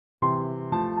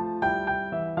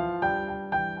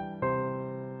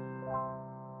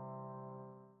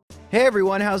Hey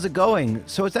everyone, how's it going?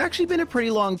 So it's actually been a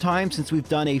pretty long time since we've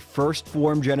done a first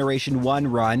form Generation 1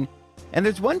 run, and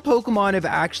there's one Pokemon I've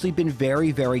actually been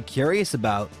very curious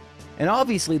about, and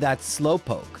obviously that's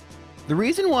Slowpoke. The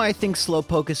reason why I think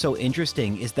Slowpoke is so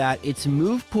interesting is that its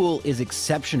move pool is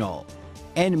exceptional,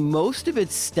 and most of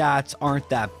its stats aren't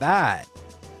that bad.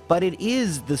 But it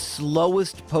is the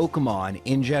slowest Pokemon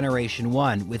in Generation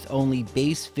 1 with only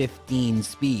base 15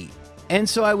 speed. And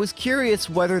so I was curious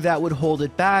whether that would hold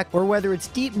it back, or whether its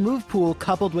deep move pool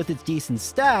coupled with its decent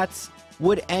stats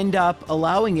would end up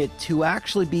allowing it to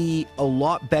actually be a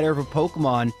lot better of a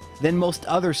Pokemon than most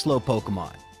other slow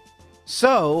Pokemon.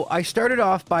 So I started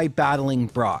off by battling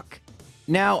Brock.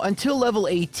 Now, until level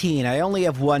 18, I only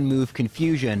have one move,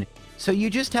 Confusion, so you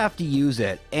just have to use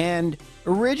it. And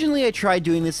originally I tried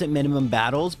doing this at minimum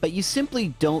battles, but you simply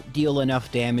don't deal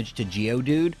enough damage to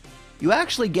Geodude. You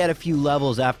actually get a few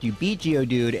levels after you beat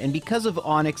Geodude, and because of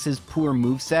Onix's poor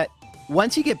moveset,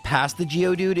 once you get past the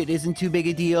Geodude, it isn't too big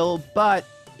a deal, but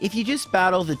if you just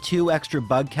battle the 2 extra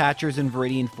bug catchers in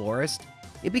Viridian Forest,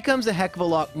 it becomes a heck of a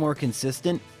lot more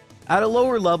consistent. At a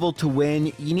lower level to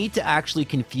win, you need to actually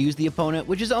confuse the opponent,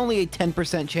 which is only a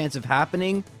 10% chance of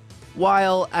happening,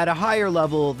 while at a higher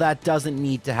level, that doesn't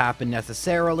need to happen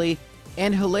necessarily.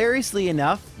 And hilariously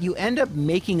enough, you end up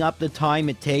making up the time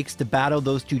it takes to battle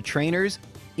those 2 trainers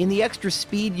in the extra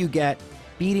speed you get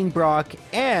beating Brock,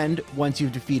 and once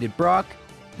you've defeated Brock,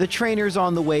 the trainers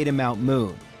on the way to Mount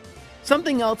Moon.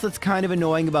 Something else that's kind of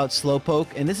annoying about Slowpoke,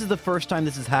 and this is the first time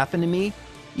this has happened to me,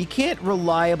 you can't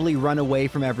reliably run away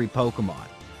from every Pokemon.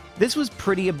 This was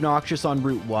pretty obnoxious on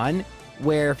Route 1,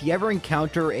 where if you ever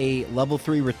encounter a level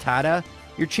 3 Rattata,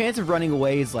 your chance of running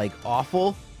away is like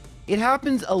awful. It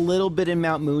happens a little bit in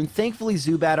Mount Moon. Thankfully,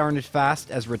 Zubat aren't as fast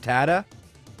as Rattata,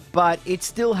 but it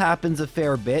still happens a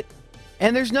fair bit.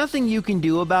 And there's nothing you can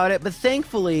do about it, but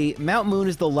thankfully, Mount Moon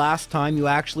is the last time you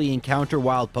actually encounter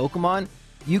wild Pokemon.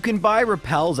 You can buy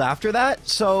repels after that,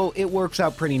 so it works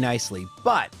out pretty nicely.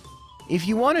 But if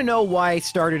you want to know why I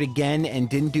started again and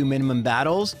didn't do minimum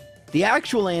battles, the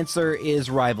actual answer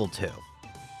is Rival 2.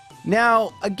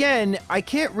 Now, again, I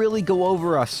can't really go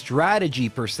over a strategy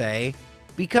per se,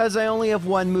 because I only have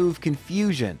one move,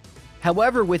 Confusion.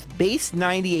 However, with base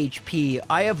 90 HP,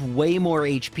 I have way more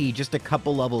HP just a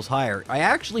couple levels higher. I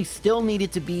actually still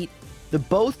needed to beat the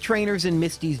both trainers in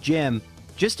Misty's gym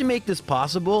just to make this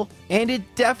possible, and it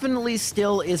definitely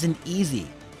still isn't easy.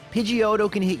 Pidgeotto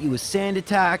can hit you with Sand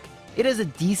Attack, it has a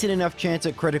decent enough chance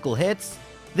at critical hits.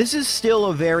 This is still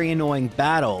a very annoying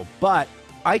battle, but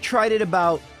I tried it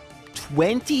about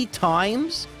 20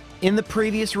 times in the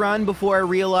previous run before I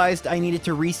realized I needed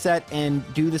to reset and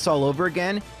do this all over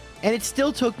again, and it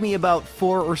still took me about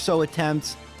 4 or so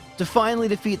attempts to finally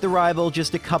defeat the rival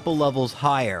just a couple levels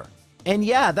higher. And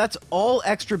yeah, that's all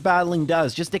extra battling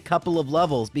does, just a couple of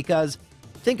levels, because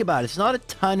think about it, it's not a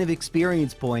ton of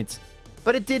experience points,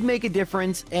 but it did make a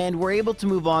difference, and we're able to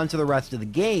move on to the rest of the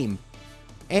game.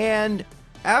 And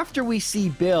after we see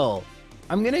Bill,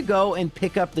 I'm gonna go and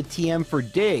pick up the TM for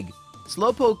Dig.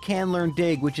 Slowpoke can learn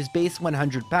Dig, which is base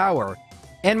 100 power,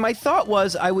 and my thought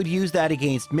was I would use that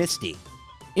against Misty.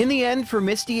 In the end, for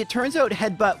Misty, it turns out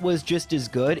Headbutt was just as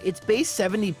good. It's base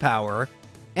 70 power,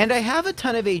 and I have a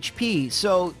ton of HP,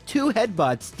 so 2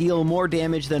 Headbutts deal more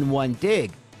damage than 1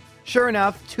 Dig. Sure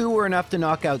enough, 2 were enough to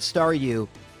knock out Staryu.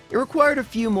 It required a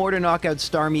few more to knock out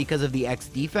Starmie because of the X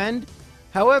defend.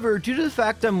 However, due to the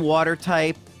fact I'm water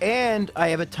type and I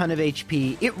have a ton of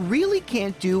HP, it really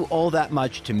can't do all that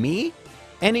much to me.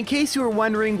 And in case you were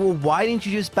wondering, well, why didn't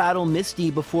you just battle Misty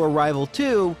before Rival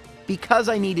 2? Because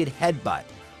I needed Headbutt.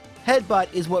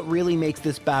 Headbutt is what really makes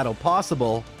this battle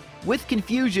possible. With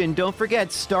Confusion, don't forget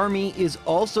Starmie is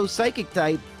also Psychic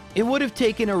type. It would have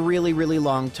taken a really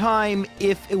long time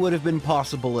if it would have been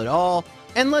possible at all.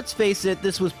 And let's face it,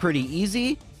 this was pretty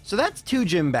easy. So that's 2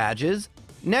 gym badges.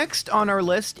 Next on our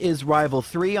list is Rival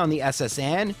 3 on the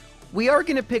SSN. We are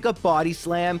going to pick up Body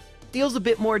Slam, deals a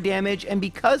bit more damage, and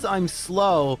because I'm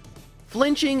slow,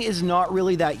 flinching is not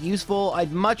really that useful.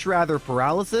 I'd much rather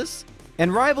Paralysis.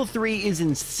 And Rival 3 is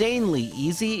insanely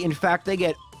easy. In fact, I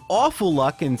get awful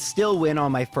luck and still win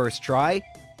on my first try.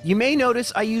 You may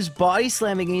notice I use Body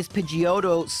Slam against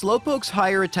Pidgeotto. Slowpoke's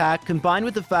higher attack, combined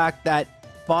with the fact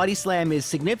that Body Slam is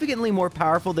significantly more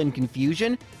powerful than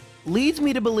Confusion, leads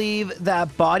me to believe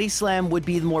that Body Slam would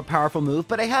be the more powerful move,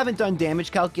 but I haven't done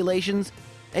damage calculations.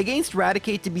 Against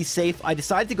Raticate, to be safe, I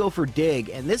decided to go for Dig,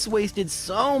 and this wasted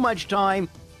so much time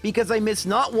because I missed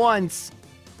not once,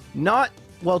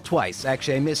 twice.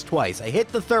 Actually, I missed twice. I hit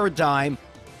the 3rd time,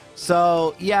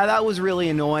 so yeah, that was really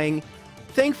annoying.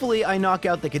 Thankfully, I knock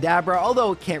out the Kadabra,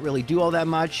 although it can't really do all that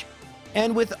much.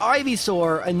 And with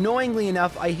Ivysaur, annoyingly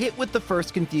enough, I hit with the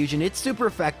first Confusion. It's super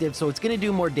effective, so it's going to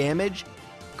do more damage.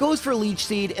 Goes for Leech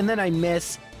Seed, and then I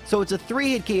miss. So it's a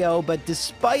 3-hit KO, but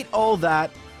despite all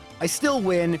that, I still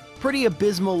win. Pretty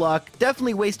abysmal luck.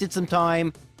 Definitely wasted some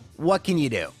time. What can you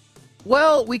do?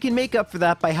 Well, we can make up for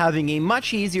that by having a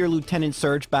much easier Lieutenant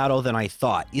Surge battle than I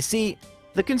thought. You see,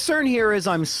 the concern here is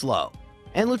I'm slow.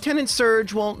 And Lieutenant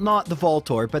Surge, well, not the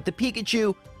Voltorb, but the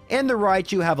Pikachu and the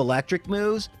Raichu have electric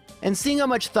moves. And seeing how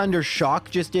much Thunder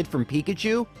Shock just did from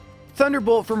Pikachu,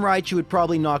 Thunderbolt from Raichu would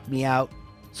probably knock me out.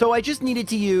 So I just needed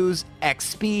to use X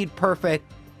Speed,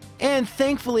 perfect. And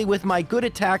thankfully with my good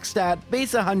attack stat,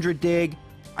 base 100 dig,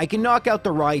 I can knock out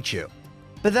the Raichu.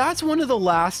 But that's one of the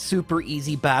last super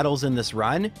easy battles in this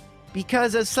run,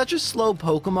 because as such a slow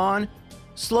Pokemon,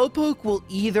 Slowpoke will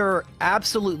either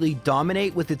absolutely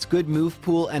dominate with its good move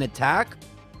pool and attack,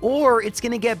 or it's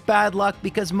going to get bad luck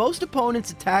because most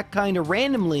opponents attack kind of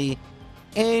randomly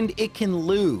and it can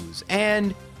lose.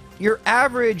 And your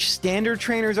average standard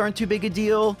trainers aren't too big a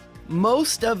deal.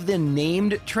 Most of the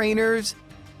named trainers,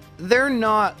 they're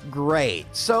not great.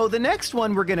 So the next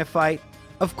one we're going to fight,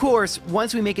 of course,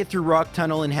 once we make it through Rock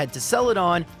Tunnel and head to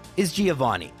Celadon, is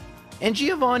Giovanni. And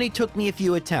Giovanni took me a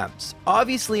few attempts.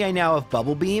 Obviously, I now have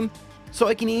Bubble Beam, so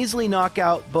I can easily knock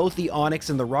out both the Onix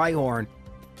and the Rhyhorn.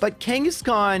 But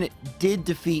Kangaskhan did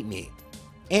defeat me,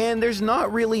 and there's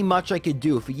not really much I could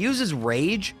do. If it uses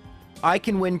Rage, I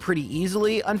can win pretty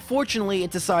easily. Unfortunately,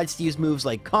 it decides to use moves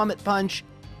like Comet Punch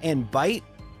and Bite.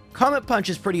 Comet Punch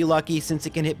is pretty lucky since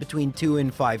it can hit between 2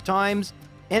 and 5 times,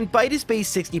 and Bite is base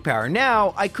 60 power.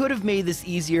 Now, I could have made this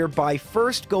easier by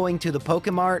first going to the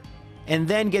Pokemart, and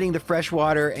then getting the fresh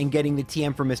water and getting the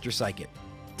TM for Mr. Psychic.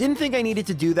 Didn't think I needed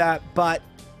to do that, but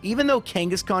even though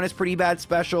Kangaskhan is pretty bad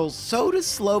special, so does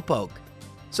Slowpoke.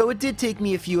 So it did take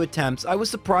me a few attempts. I was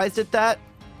surprised at that,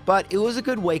 but it was a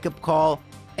good wake-up call.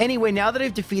 Anyway, now that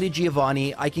I've defeated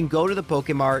Giovanni, I can go to the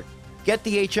Pokemart, get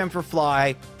the HM for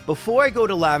Fly. Before I go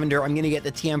to Lavender, I'm going to get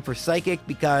the TM for Psychic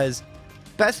because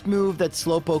best move that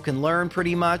Slowpoke can learn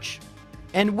pretty much.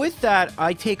 And with that,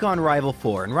 I take on Rival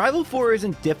 4. And Rival 4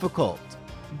 isn't difficult.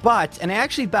 And I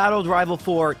actually battled Rival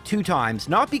 4 2 times,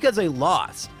 not because I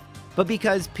lost, but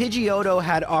because Pidgeotto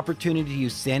had opportunity to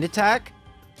use Sand Attack,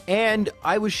 and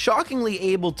I was shockingly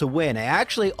able to win. I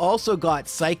actually also got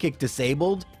Psychic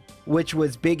disabled, which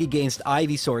was big against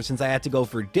Ivysaur since I had to go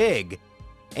for Dig.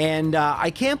 And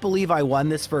I can't believe I won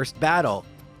this first battle.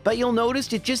 But you'll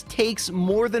notice it just takes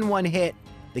more than one hit.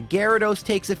 The Gyarados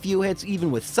takes a few hits even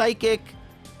with Psychic.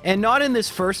 And not in this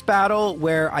first battle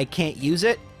where I can't use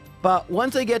it, but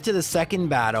once I get to the second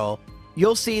battle,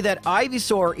 you'll see that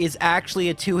Ivysaur is actually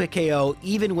a 2-hit KO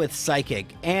even with Psychic.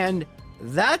 And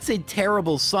that's a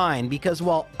terrible sign because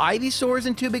while Ivysaur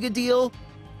isn't too big a deal,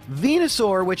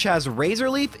 Venusaur, which has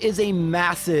Razor Leaf, is a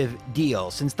massive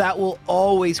deal since that will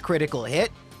always critical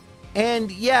hit.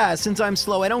 And yeah, since I'm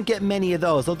slow, I don't get many of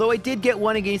those, although I did get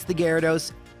one against the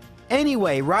Gyarados.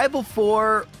 Anyway, Rival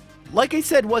 4, like I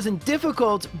said, wasn't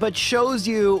difficult, but shows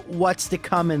you what's to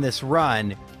come in this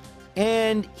run.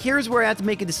 And here's where I have to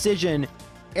make a decision.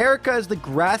 Erica is the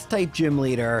Grass-type gym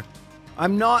leader.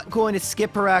 I'm not going to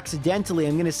skip her accidentally,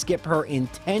 I'm going to skip her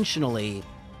intentionally.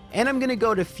 And I'm going to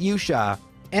go to Fuchsia,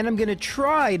 and I'm going to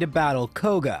try to battle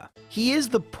Koga. He is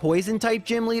the Poison-type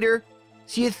gym leader,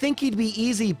 so you'd think he'd be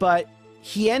easy, but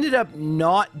he ended up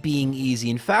not being easy.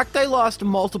 In fact, I lost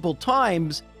multiple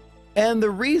times, and the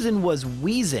reason was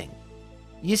wheezing.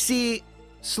 You see,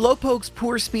 Slowpoke's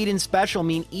poor speed and special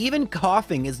mean even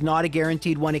coughing is not a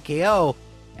guaranteed 1-hit KO,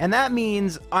 and that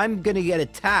means I'm gonna get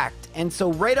attacked, and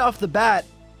so right off the bat,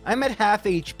 I'm at half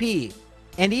HP.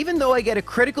 And even though I get a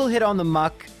critical hit on the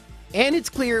Muck, and it's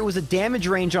clear it was a damage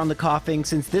range on the coughing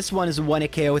since this one is a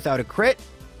 1-hit KO without a crit,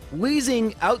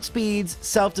 wheezing outspeeds,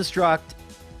 self-destruct,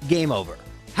 game over.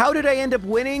 How did I end up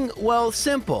winning? Well,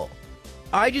 simple.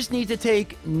 I just need to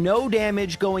take no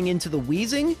damage going into the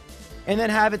wheezing, and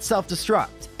then have it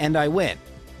self-destruct, and I win.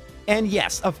 And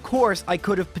yes, of course, I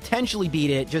could have potentially beat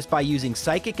it just by using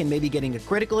Psychic and maybe getting a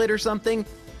critical hit or something.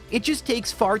 It just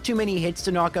takes far too many hits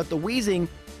to knock out the wheezing,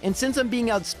 and since I'm being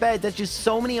outsped, that's just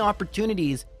so many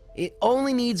opportunities. It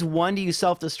only needs one to use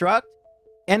self-destruct,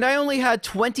 and I only had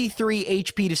 23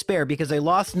 HP to spare because I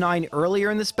lost 9 earlier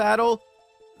in this battle.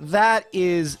 That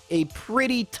is a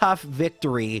pretty tough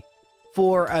victory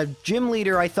for a gym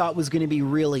leader I thought was going to be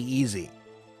really easy.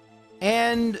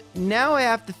 And now I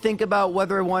have to think about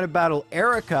whether I want to battle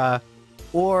Erica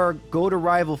or go to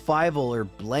Rival 5 or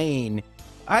Blaine.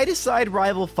 I decide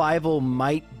Rival 5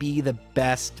 might be the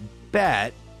best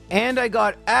bet, and I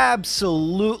got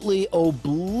absolutely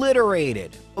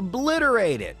obliterated.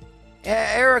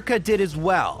 Erica did as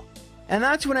well. And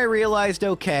that's when I realized,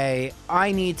 okay,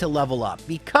 I need to level up,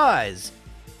 because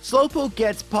Slowpoke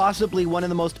gets possibly one of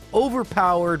the most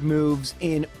overpowered moves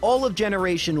in all of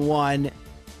Generation 1,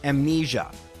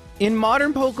 Amnesia. In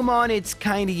modern Pokemon, it's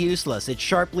kinda useless. It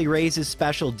sharply raises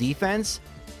special defense,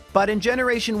 but in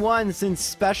Generation 1, since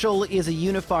special is a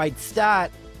unified stat,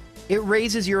 it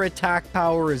raises your attack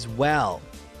power as well.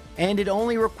 And it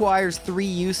only requires 3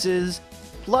 uses,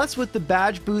 plus with the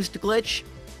badge boost glitch,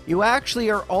 you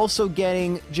actually are also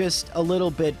getting just a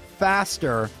little bit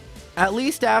faster, at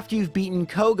least after you've beaten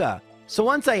Koga. So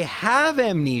once I have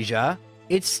Amnesia,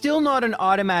 it's still not an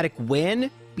automatic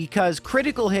win, because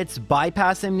critical hits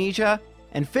bypass Amnesia,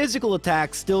 and physical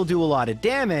attacks still do a lot of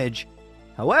damage.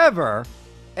 However,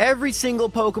 every single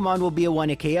Pokemon will be a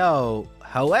 1-hit KO.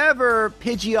 However,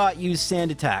 Pidgeot used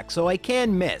Sand Attack, so I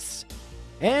can miss.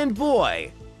 And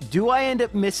boy, do I end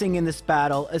up missing in this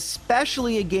battle,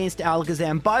 especially against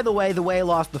Alakazam. By the way I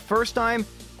lost the first time,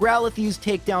 Growlithe used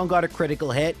Takedown, got a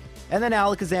critical hit, and then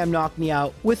Alakazam knocked me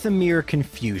out with a mere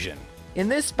confusion. In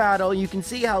this battle, you can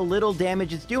see how little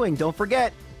damage it's doing. Don't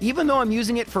forget, even though I'm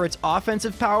using it for its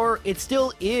offensive power, it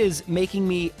still is making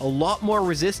me a lot more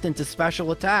resistant to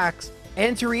special attacks.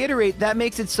 And to reiterate, that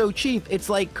makes it so cheap. It's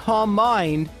like Calm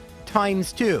Mind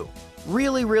times 2.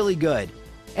 Really, really good.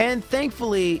 And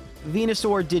thankfully,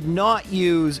 Venusaur did not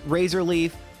use Razor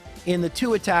Leaf in the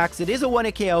 2 attacks. It is a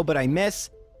 1-hit KO, but I miss.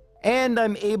 And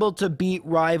I'm able to beat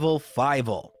rival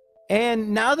Fievel.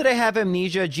 And now that I have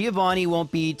Amnesia, Giovanni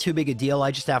won't be too big a deal.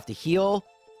 I just have to heal.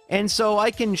 And so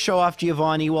I can show off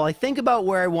Giovanni while I think about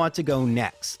where I want to go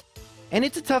next. And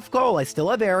it's a tough goal. I still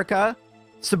have Erica.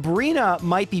 Sabrina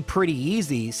might be pretty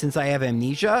easy since I have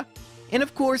Amnesia. And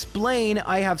of course, Blaine,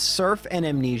 I have Surf and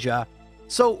Amnesia.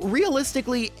 So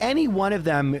realistically, any one of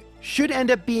them should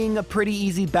end up being a pretty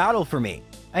easy battle for me.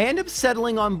 I end up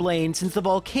settling on Blaine since the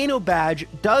Volcano Badge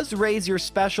does raise your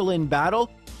special in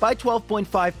battle by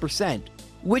 12.5%,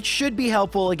 which should be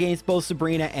helpful against both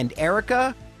Sabrina and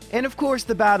Erica. And of course,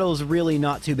 the battle is really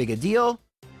not too big a deal.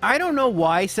 I don't know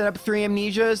why I set up 3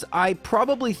 Amnesias. I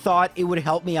probably thought it would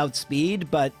help me outspeed,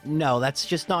 but no, that's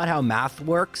just not how math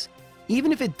works.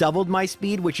 Even if it doubled my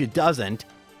speed, which it doesn't,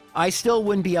 I still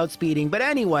wouldn't be outspeeding. But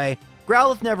anyway,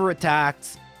 Growlithe never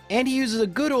attacks, and he uses a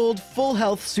good old full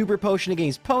health super potion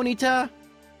against Ponyta.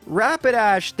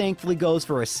 Rapidash thankfully goes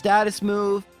for a status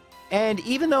move, and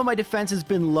even though my defense has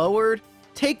been lowered,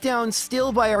 Takedown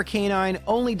still by Arcanine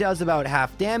only does about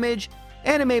half damage,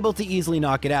 and I'm able to easily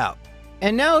knock it out.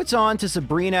 And now it's on to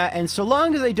Sabrina, and so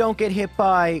long as I don't get hit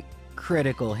by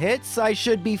critical hits, I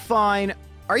should be fine.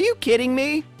 Are you kidding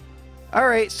me?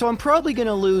 Alright, so I'm probably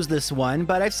gonna lose this one,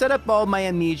 but I've set up all my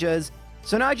Amnesias,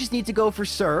 so now I just need to go for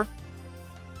Surf.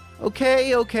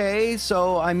 Okay,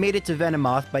 so I made it to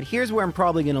Venomoth, but here's where I'm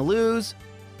probably gonna lose.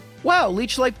 Wow,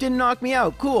 Leech Life didn't knock me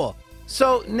out, cool.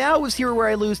 So now is here where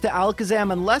I lose to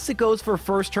Alakazam unless it goes for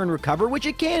first turn recover, which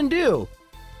it can do.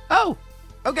 Oh,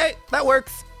 okay, that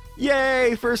works.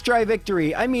 Yay, first try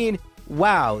victory. I mean,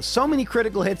 wow, so many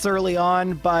critical hits early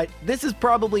on, but this is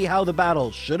probably how the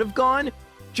battle should have gone,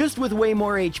 just with way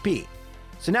more HP.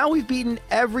 So now we've beaten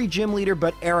every gym leader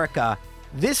but Erica,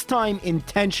 this time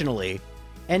intentionally.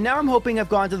 And now I'm hoping I've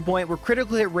gotten to the point where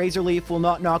critical hit Razor Leaf will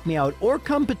not knock me out or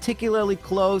come particularly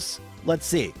close. Let's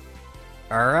see.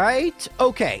 Alright,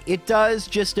 okay, it does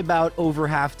just about over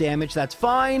half damage, that's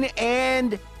fine,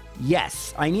 and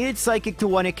yes, I needed Psychic to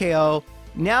 1-hit KO.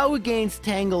 Now against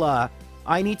Tangela,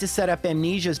 I need to set up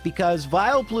Amnesias because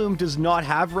Vileplume does not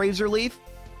have Razor Leaf,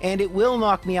 and it will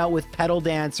knock me out with Petal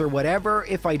Dance or whatever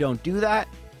if I don't do that.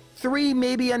 3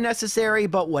 may be unnecessary,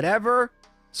 but whatever.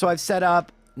 So I've set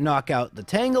up knock out the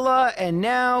Tangela, and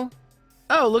now...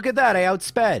 oh, look at that, I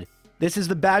outsped. This is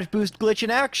the badge boost glitch in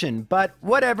action, but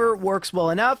whatever, works well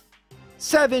enough.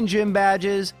 7 gym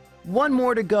badges, 1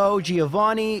 more to go,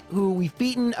 Giovanni, who we've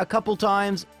beaten a couple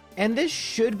times, and this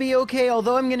should be okay,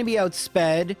 although I'm going to be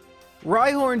outsped.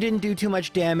 Rhyhorn didn't do too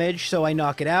much damage, so I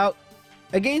knock it out.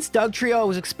 Against Dugtrio, I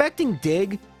was expecting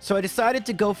Dig, so I decided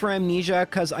to go for Amnesia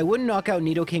because I wouldn't knock out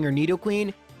Nidoking or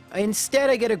Nidoqueen. Instead,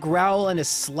 I get a Growl and a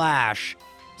Slash.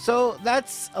 So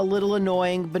that's a little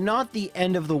annoying, but not the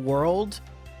end of the world.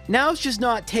 Now it's just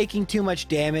not taking too much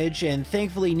damage, and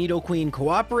thankfully Nidoqueen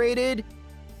cooperated.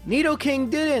 Nidoking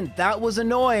didn't, that was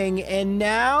annoying, and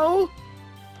now...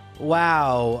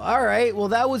 wow, alright, well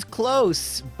that was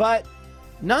close, but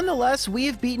nonetheless, we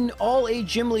have beaten all 8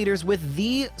 gym leaders with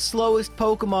the slowest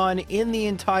Pokemon in the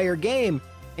entire game.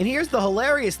 And here's the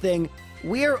hilarious thing,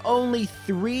 we are only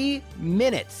 3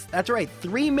 minutes, that's right,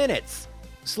 3 minutes,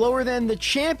 slower than the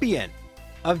champion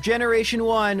of Generation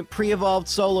 1 pre-evolved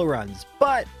solo runs.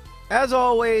 But As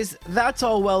always, that's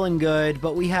all well and good,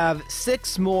 but we have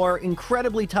 6 more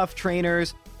incredibly tough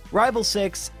trainers, Rival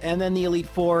 6, and then the Elite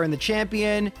 4 and the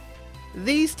Champion.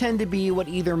 These tend to be what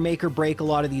either make or break a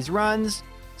lot of these runs,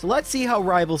 so let's see how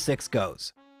Rival 6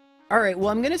 goes. Alright, well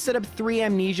I'm going to set up 3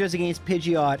 Amnesias against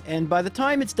Pidgeot, and by the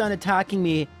time it's done attacking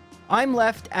me, I'm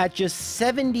left at just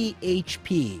 70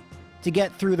 HP to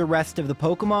get through the rest of the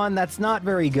Pokemon. That's not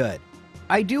very good.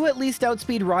 I do at least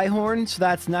outspeed Rhyhorn, so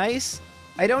that's nice.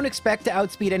 I don't expect to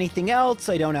outspeed anything else.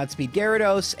 I don't outspeed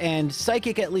Gyarados, and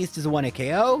Psychic at least is a 1-hit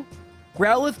KO.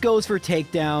 Growlithe goes for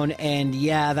Takedown, and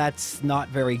yeah, that's not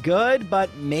very good,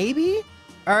 but maybe?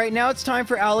 Alright, now it's time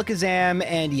for Alakazam,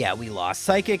 and yeah, we lost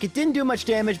Psychic. It didn't do much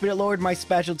damage, but it lowered my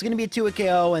special. It's going to be a 2-hit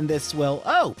KO, and this will...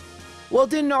 Oh! Well, it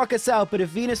didn't knock us out, but if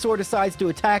Venusaur decides to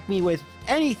attack me with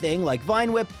anything, like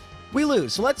Vine Whip, we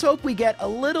lose. So let's hope we get a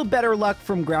little better luck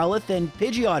from Growlithe and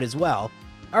Pidgeot as well.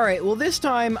 Alright, well this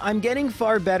time, I'm getting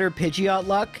far better Pidgeot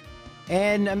luck,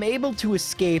 and I'm able to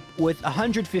escape with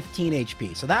 115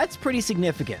 HP, so that's pretty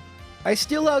significant. I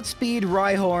still outspeed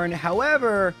Rhyhorn,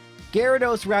 however,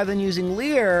 Gyarados, rather than using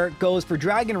Leer, goes for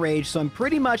Dragon Rage, so I'm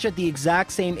pretty much at the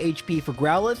exact same HP for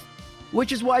Growlithe,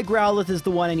 which is why Growlithe is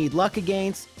the one I need luck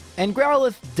against. And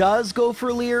Growlithe does go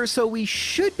for Leer, so we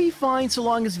should be fine so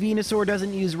long as Venusaur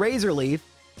doesn't use Razor Leaf.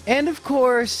 And of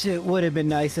course, it would have been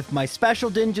nice if my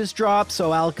special didn't just drop, so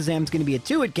Alakazam's going to be a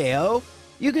 2-hit KO.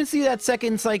 You can see that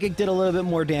second Psychic did a little bit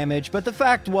more damage, but the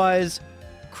fact was,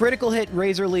 critical hit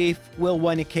Razor Leaf will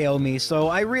 1-hit KO me, so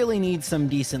I really need some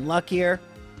decent luck here.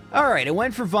 Alright, I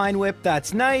went for Vine Whip,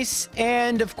 that's nice,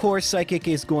 and of course Psychic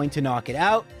is going to knock it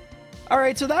out.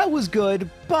 Alright, so that was good,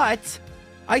 but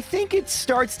I think it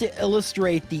starts to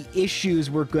illustrate the issues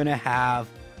we're going to have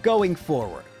going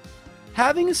forward.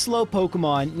 Having a slow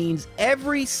Pokemon means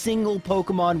every single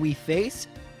Pokemon we face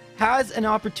has an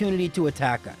opportunity to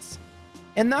attack us.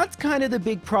 And that's kind of the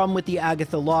big problem with the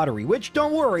Agatha Lottery, which,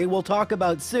 don't worry, we'll talk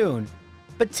about soon.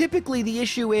 But typically the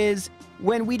issue is,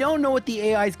 when we don't know what the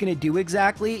AI is going to do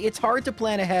exactly, it's hard to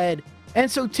plan ahead. And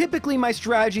so typically my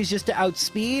strategy is just to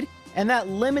outspeed, and that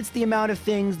limits the amount of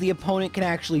things the opponent can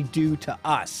actually do to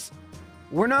us.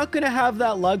 We're not going to have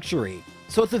that luxury.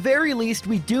 So at the very least,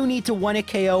 we do need to 1-hit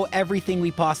KO everything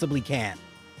we possibly can.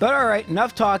 But alright,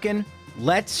 enough talking.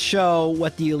 Let's show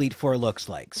what the Elite Four looks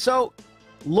like. So,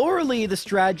 lorally, the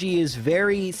strategy is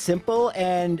very simple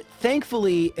and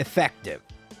thankfully effective.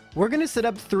 We're going to set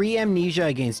up 3 Amnesia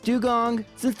against Dugong,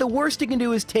 since the worst it can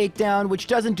do is Takedown, which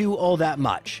doesn't do all that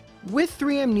much. With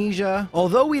 3 Amnesia,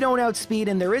 although we don't outspeed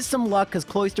and there is some luck because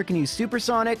Cloyster can use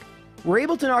Supersonic, we're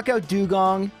able to knock out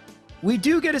Dugong. We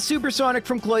do get a Supersonic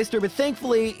from Cloyster, but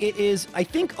thankfully it is, I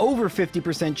think, over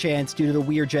 50% chance due to the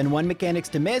weird Gen 1 mechanics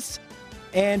to miss,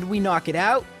 and we knock it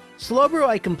out. Slowbro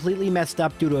I completely messed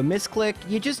up due to a misclick.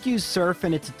 You just use Surf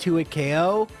and it's a 2-hit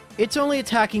KO. Its only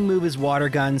attacking move is Water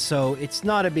Gun, so it's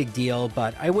not a big deal,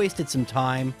 but I wasted some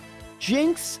time.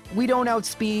 Jinx, we don't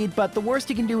outspeed, but the worst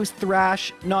he can do is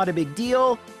Thrash, not a big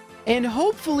deal. And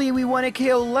hopefully we want to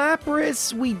KO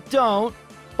Lapras, we don't.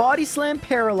 Body Slam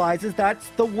paralyzes, that's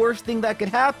the worst thing that could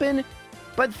happen.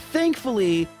 But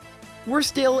thankfully, we're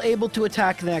still able to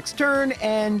attack the next turn,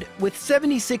 and with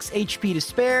 76 HP to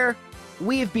spare,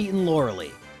 we have beaten Lorelei.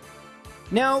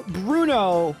 Now,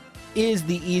 Bruno is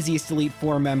the easiest Elite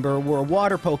Four member. We're a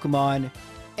water Pokemon,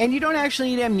 and you don't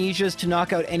actually need Amnesias to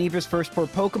knock out any of his first 4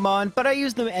 Pokemon, but I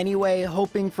use them anyway,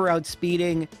 hoping for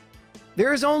outspeeding.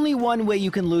 There is only one way you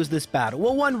can lose this battle.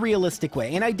 Well, one realistic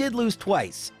way, and I did lose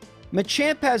twice.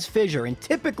 Machamp has Fissure, and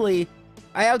typically,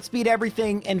 I outspeed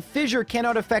everything, and Fissure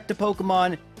cannot affect a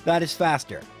Pokemon that is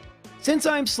faster. Since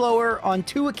I'm slower, on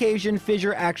 2 occasions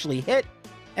Fissure actually hit,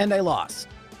 and I lost.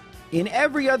 In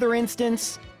every other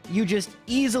instance, you just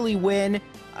easily win.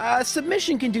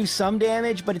 Submission can do some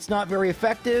damage, but it's not very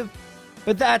effective.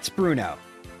 But that's Bruno.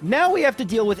 Now we have to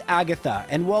deal with Agatha,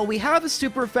 and while we have a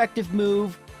super effective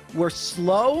move, we're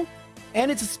slow,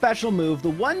 and it's a special move. The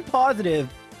one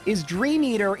positive is Dream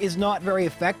Eater is not very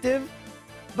effective,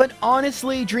 but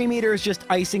honestly, Dream Eater is just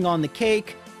icing on the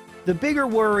cake. The bigger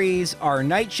worries are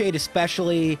Nightshade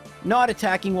especially, not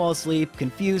attacking while asleep,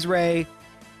 Confuse Ray.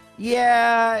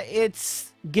 Yeah,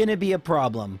 it's gonna be a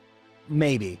problem.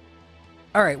 Maybe.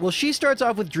 Alright, well she starts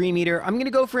off with Dream Eater. I'm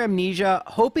gonna go for Amnesia,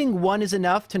 hoping 1 is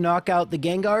enough to knock out the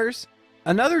Gengars.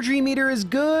 Another Dream Eater is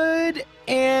good,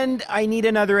 and I need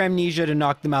another Amnesia to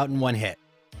knock them out in 1 hit.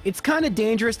 It's kind of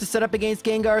dangerous to set up against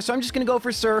Gengar, so I'm just gonna go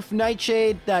for Surf.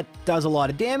 Nightshade, that does a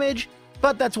lot of damage,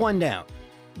 but that's 1 down.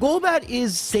 Golbat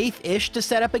is safe-ish to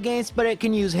set up against, but it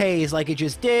can use Haze like it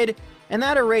just did, and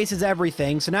that erases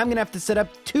everything, so now I'm gonna have to set up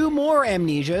 2 more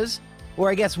Amnesias, or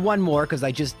I guess 1 more, because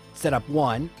I just set up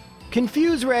 1.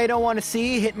 Confuse Ray, I don't want to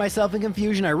see. Hit myself in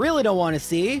confusion, I really don't want to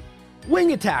see.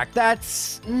 Wing attack,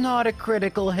 that's not a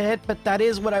critical hit, but that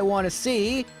is what I want to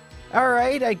see.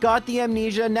 Alright, I got the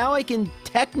amnesia. Now I can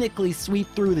technically sweep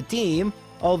through the team,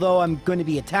 although I'm going to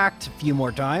be attacked a few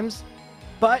more times.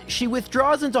 But she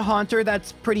withdraws into Haunter.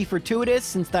 That's pretty fortuitous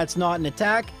since that's not an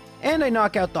attack. And I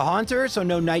knock out the Haunter, so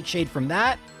no Nightshade from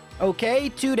that. Okay,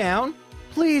 2 down.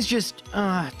 Please just,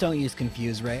 don't use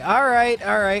Confuse Ray.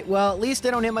 Alright, well, at least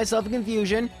I don't hit myself in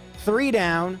confusion. 3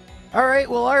 down. Alright,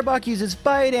 well, Arbok uses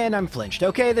Bite, and I'm flinched.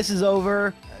 Okay, this is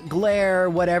over. Glare,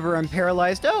 whatever, I'm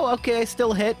paralyzed. Oh, okay, I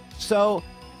still hit. So,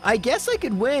 I guess I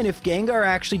could win if Gengar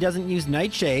actually doesn't use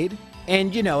Nightshade.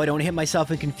 And, you know, I don't hit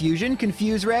myself in confusion.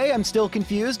 Confuse Ray, I'm still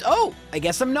confused. Oh, I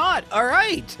guess I'm not.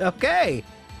 Alright, okay.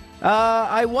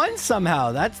 I won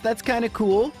somehow. That's kind of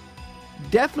cool.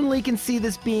 Definitely can see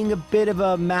this being a bit of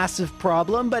a massive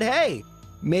problem, but hey,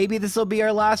 maybe this will be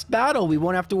our last battle. We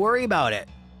won't have to worry about it.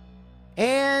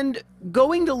 And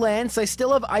going to Lance, I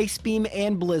still have Ice Beam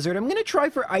and Blizzard. I'm going to try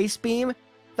for Ice Beam.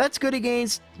 That's good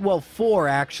against, well, 4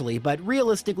 actually, but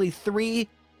realistically 3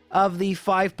 of the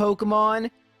 5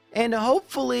 Pokemon. And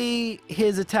hopefully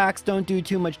his attacks don't do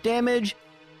too much damage.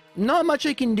 Not much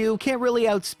I can do, can't really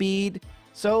outspeed.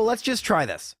 So let's just try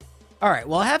this. Alright,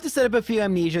 well I have to set up a few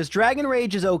amnesias. Dragon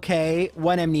Rage is okay,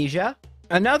 1 amnesia.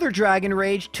 Another Dragon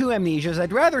Rage, 2 amnesias.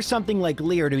 I'd rather something like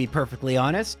Leer, to be perfectly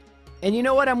honest. And you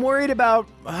know what, I'm worried about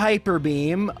Hyper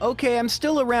Beam. Okay, I'm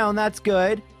still around, that's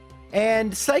good.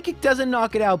 And Psychic doesn't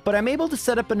knock it out, but I'm able to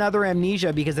set up another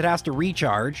amnesia because it has to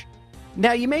recharge.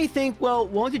 Now you may think, well,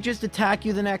 won't it just attack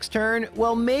you the next turn?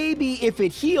 Well, maybe if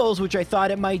it heals, which I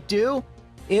thought it might do,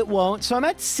 it won't. So I'm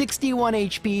at 61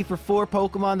 HP for 4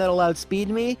 Pokemon that'll outspeed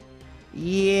me.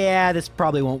 Yeah, this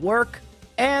probably won't work.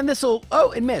 And this'll...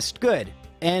 Oh, it missed. Good.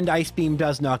 And Ice Beam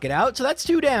does knock it out, so that's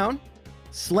 2 down.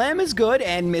 Slam is good,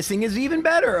 and missing is even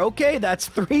better. Okay, that's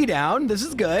 3 down. This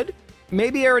is good.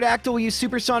 Maybe Aerodactyl will use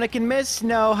Supersonic and miss.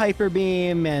 No, Hyper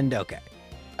Beam, and okay.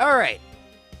 Alright.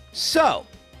 So,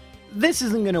 this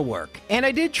isn't going to work. And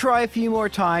I did try a few more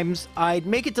times. I'd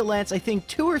make it to Lance, I think,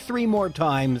 2 or 3 more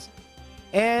times.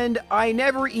 And I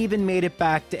never even made it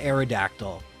back to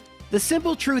Aerodactyl. The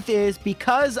simple truth is,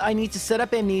 because I need to set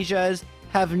up amnesias,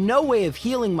 have no way of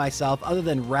healing myself other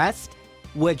than rest,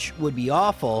 which would be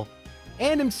awful,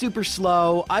 and I'm super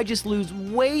slow, I just lose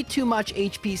way too much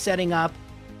HP setting up,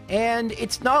 and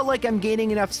it's not like I'm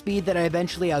gaining enough speed that I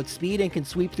eventually outspeed and can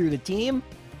sweep through the team.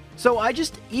 So I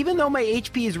just, even though my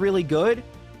HP is really good,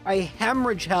 I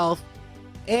hemorrhage health,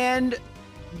 and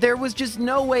there was just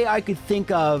no way I could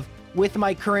think of, with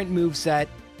my current moveset,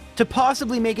 to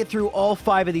possibly make it through all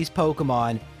 5 of these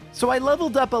Pokemon. So I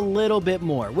leveled up a little bit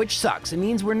more, which sucks. It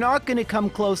means we're not going to come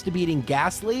close to beating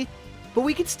Ghastly, but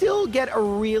we could still get a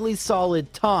really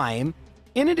solid time.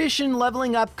 In addition,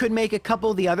 leveling up could make a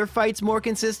couple of the other fights more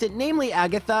consistent, namely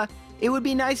Agatha. It would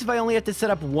be nice if I only had to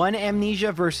set up 1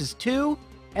 amnesia versus 2,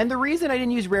 and the reason I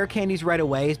didn't use rare candies right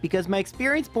away is because my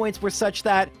experience points were such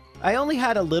that I only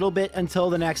had a little bit until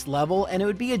the next level, and it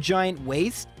would be a giant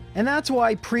waste. And that's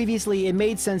why previously it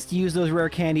made sense to use those rare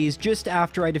candies just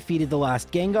after I defeated the last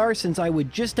Gengar, since I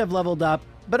would just have leveled up.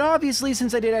 But obviously,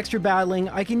 since I did extra battling,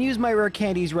 I can use my rare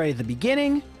candies right at the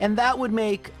beginning, and that would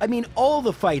make, I mean, all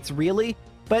the fights really,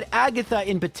 but Agatha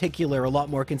in particular a lot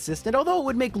more consistent, although it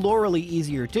would make Lorelie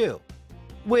easier too.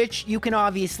 Which you can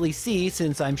obviously see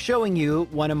since I'm showing you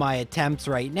one of my attempts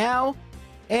right now,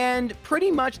 and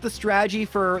pretty much the strategy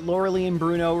for Lorelie and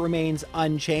Bruno remains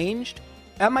unchanged.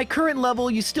 At my current level,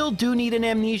 you still do need an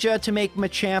amnesia to make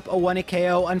Machamp a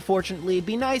 1-KO. Unfortunately, it'd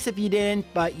be nice if you didn't,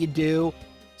 but you do.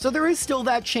 So there is still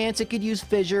that chance it could use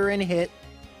Fissure and hit.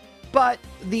 But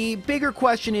the bigger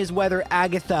question is whether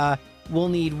Agatha will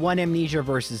need 1 amnesia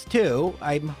versus 2.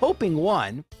 I'm hoping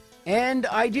 1. And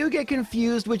I do get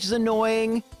confused, which is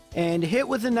annoying, and hit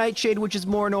with a Nightshade, which is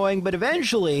more annoying, but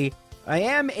eventually I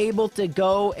am able to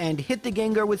go and hit the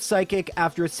Gengar with Psychic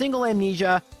after a single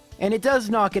amnesia, and it does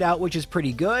knock it out, which is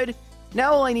pretty good.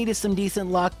 Now all I need is some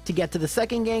decent luck to get to the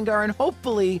second Gengar, and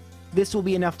hopefully this will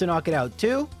be enough to knock it out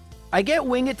too. I get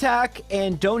Wing Attack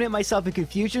and don't hit myself in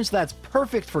confusion, so that's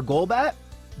perfect for Golbat.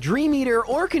 Dream Eater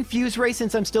or Confuse Ray,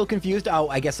 since I'm still confused. Oh,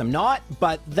 I guess I'm not,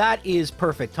 but that is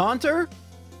perfect Haunter.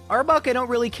 Arbok I don't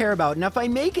really care about, and if I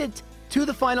make it to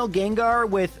the final Gengar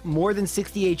with more than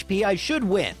 60 HP, I should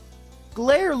win.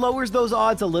 Glare lowers those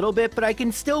odds a little bit, but I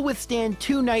can still withstand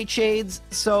 2 Nightshades,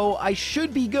 so I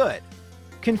should be good.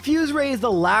 Confuse Ray is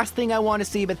the last thing I want to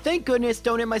see, but thank goodness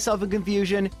don't hit myself in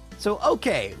confusion. So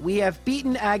okay, we have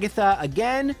beaten Agatha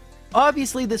again.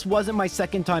 Obviously this wasn't my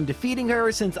second time defeating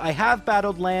her, since I have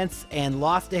battled Lance and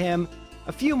lost to him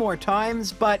a few more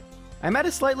times, but I'm at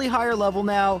a slightly higher level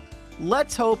now.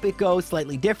 Let's hope it goes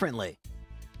slightly differently.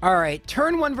 Alright,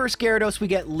 turn 1 versus Gyarados, we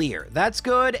get Leer. That's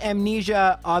good.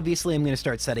 Amnesia, obviously I'm going to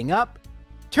start setting up.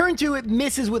 Turn 2, it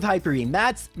misses with Hyper Beam.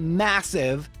 That's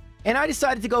massive. And I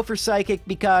decided to go for Psychic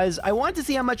because I wanted to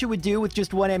see how much it would do with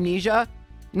just 1 Amnesia.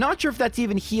 Not sure if that's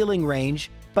even healing range,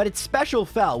 but it's Special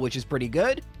Fell, which is pretty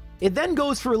good. It then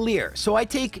goes for Leer, so I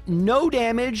take no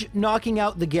damage knocking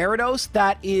out the Gyarados.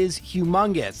 That is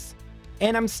humongous.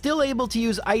 And I'm still able to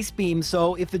use Ice Beam,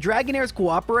 so if the Dragonairs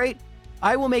cooperate,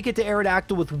 I will make it to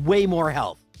Aerodactyl with way more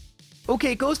health.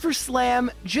 Okay, it goes for Slam,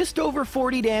 just over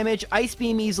 40 damage. Ice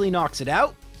Beam easily knocks it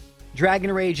out.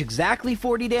 Dragon Rage exactly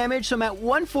 40 damage, so I'm at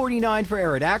 149 for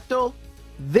Aerodactyl.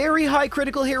 Very high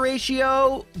critical hit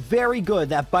ratio, very good.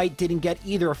 That bite didn't get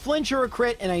either a flinch or a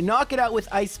crit, and I knock it out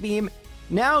with Ice Beam.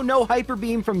 Now no Hyper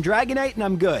Beam from Dragonite, and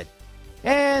I'm good.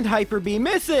 And Hyper Beam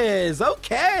misses!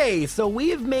 Okay, so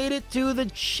we've made it to the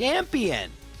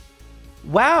champion.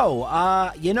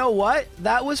 Wow, you know what?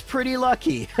 That was pretty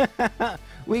lucky.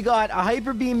 We got a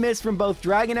Hyper Beam miss from both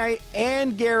Dragonite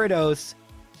and Gyarados.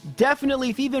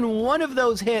 Definitely, if even one of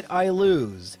those hit, I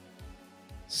lose.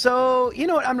 So, you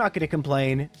know what? I'm not going to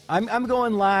complain. I'm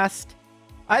going last.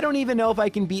 I don't even know if I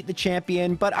can beat the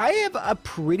champion, but I have a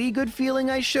pretty good feeling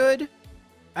I should.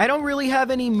 I don't really have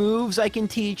any moves I can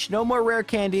teach. No more rare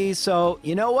candies, so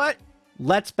you know what?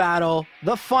 Let's battle.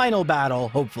 The final battle,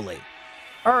 hopefully.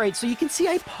 Alright, so you can see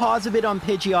I pause a bit on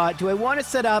Pidgeot. Do I want to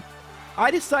set up?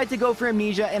 I decide to go for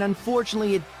Amnesia, and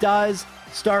unfortunately it does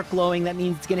start glowing. That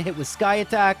means it's going to hit with Sky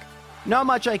Attack. Not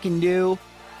much I can do.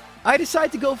 I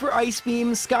decide to go for Ice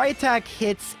Beam. Sky Attack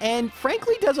hits, and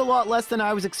frankly does a lot less than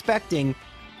I was expecting.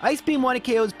 Ice Beam 1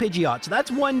 KOs Pidgeot, so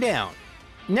that's 1 down.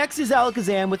 Next is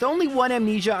Alakazam. With only 1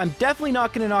 Amnesia, I'm definitely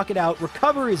not going to knock it out.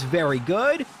 Recover is very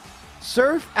good.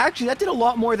 Surf, actually that did a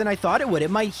lot more than I thought it would.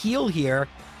 It might heal here.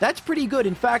 That's pretty good.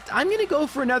 In fact, I'm going to go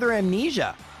for another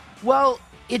Amnesia. Well,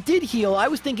 it did heal. I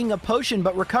was thinking a Potion,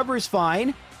 but Recover is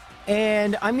fine.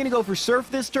 And I'm going to go for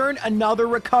Surf this turn, another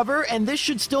Recover, and this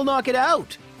should still knock it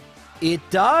out. It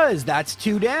does. That's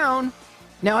 2 down.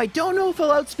 Now, I don't know if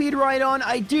I'll outspeed Rhydon.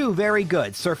 I do. Very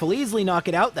good. Surf will easily knock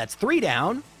it out. That's 3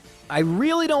 down. I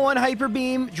really don't want Hyper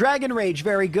Beam. Dragon Rage,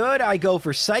 very good. I go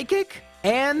for Psychic.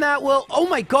 And that will... Oh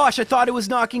my gosh, I thought it was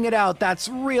knocking it out. That's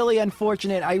really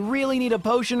unfortunate. I really need a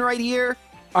potion right here.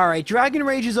 Alright, Dragon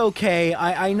Rage is okay.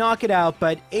 I knock it out,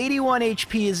 but 81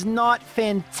 HP is not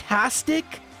fantastic.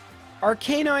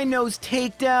 Arcanine knows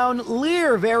Takedown.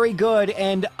 Leer, very good.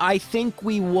 And I think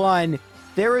we won.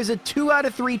 There is a 2 out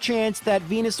of 3 chance that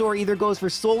Venusaur either goes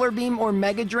for Solar Beam or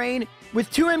Mega Drain.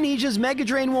 With 2 Amnesias, Mega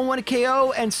Drain will want a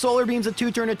KO, and Solar Beam's a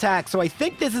 2-turn attack. So I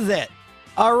think this is it.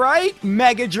 Alright,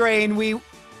 Mega Drain,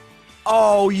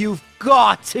 Oh, you've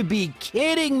got to be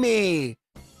kidding me!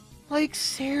 Like,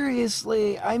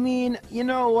 seriously, I mean, you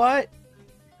know what?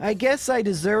 I guess I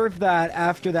deserve that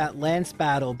after that Lance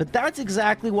battle, but that's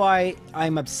exactly why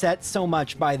I'm upset so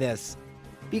much by this.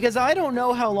 Because I don't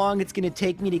know how long it's going to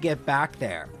take me to get back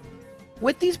there.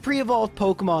 With these pre-evolved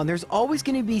Pokemon, there's always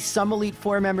going to be some Elite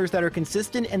Four members that are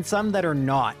consistent and some that are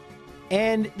not.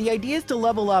 And the idea is to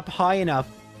level up high enough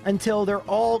until they're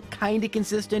all kinda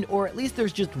consistent, or at least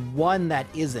there's just one that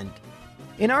isn't.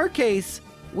 In our case,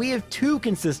 we have 2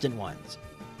 consistent ones.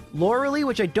 Lorelei,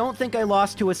 which I don't think I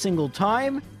lost to a single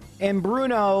time, and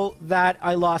Bruno, that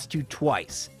I lost to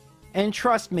twice. And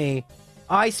trust me,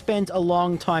 I spent a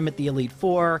long time at the Elite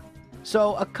Four,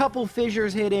 so a couple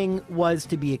fissures hitting was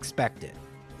to be expected.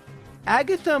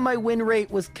 Agatha, my win rate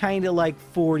was kinda like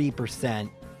 40%,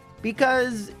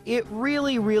 because it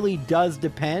really does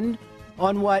depend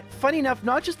on what, funny enough,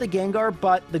 not just the Gengar,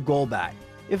 but the Golbat.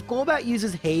 If Golbat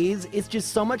uses Haze, it's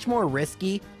just so much more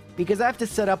risky, because I have to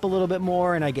set up a little bit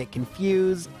more and I get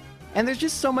confused, and there's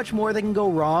just so much more that can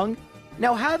go wrong.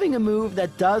 Now, having a move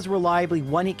that does reliably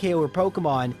one-hit KO a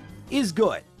Pokemon is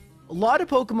good. A lot of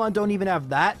Pokemon don't even have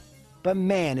that, but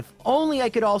man, if only I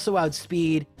could also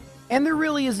outspeed, and there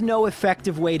really is no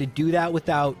effective way to do that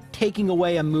without taking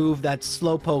away a move that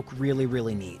Slowpoke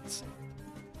really needs.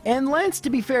 And Lance,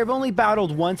 to be fair, I've only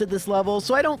battled once at this level,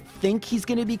 so I don't think he's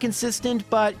going to be consistent,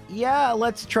 but yeah,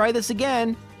 let's try this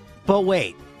again. But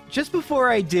wait, just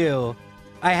before I do,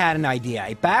 I had an idea.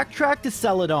 I backtracked to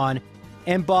Celadon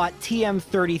and bought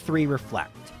TM33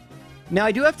 Reflect. Now,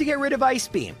 I do have to get rid of Ice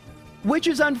Beam, which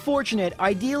is unfortunate.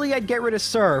 Ideally, I'd get rid of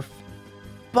Surf,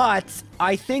 but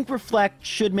I think Reflect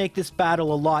should make this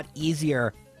battle a lot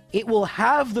easier. It will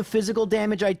have the physical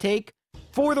damage I take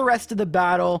for the rest of the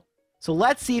battle, so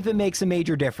let's see if it makes a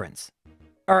major difference.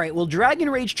 Alright, well, Dragon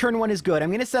Rage turn 1 is good. I'm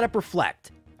going to set up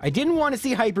Reflect. I didn't want to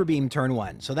see Hyper Beam turn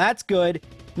 1, so that's good.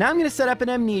 Now I'm going to set up an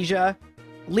Amnesia,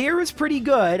 Leer is pretty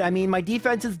good. I mean, my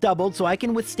defense is doubled, so I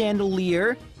can withstand a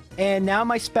Leer. And now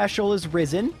my special is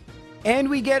risen. And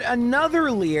we get another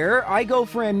Leer. I go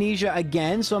for Amnesia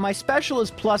again, so my special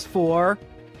is +4,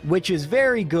 which is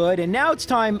very good. And now it's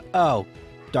time... Oh,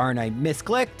 darn, I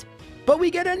misclicked. But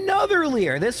we get another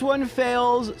Leer. This one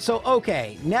fails. So,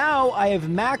 okay, now I have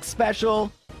max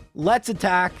special. Let's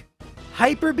attack.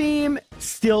 Hyper Beam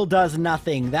still does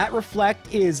nothing. That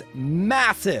Reflect is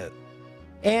massive.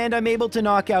 And I'm able to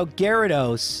knock out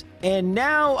Gyarados. And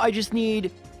now I just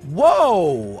need...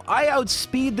 Whoa! I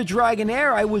outspeed the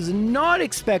Dragonair. I was not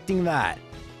expecting that.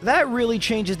 That really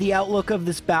changes the outlook of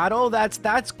this battle.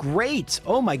 That's great.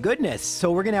 Oh my goodness.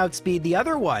 So we're going to outspeed the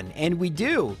other one. And we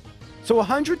do. So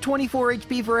 124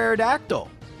 HP for Aerodactyl.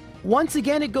 Once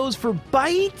again, it goes for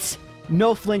Bite.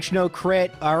 No flinch, no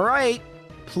crit. All right.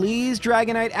 Please,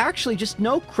 Dragonite. Actually, just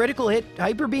no critical hit.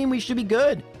 Hyper Beam, we should be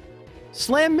good.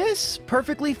 Slam Miss,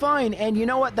 perfectly fine. And you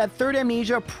know what? That third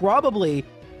Amnesia probably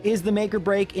is the make or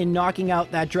break in knocking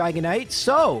out that Dragonite.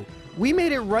 So, we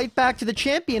made it right back to the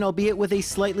champion, albeit with a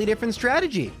slightly different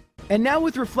strategy. And now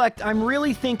with Reflect, I'm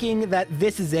really thinking that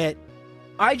this is it.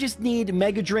 I just need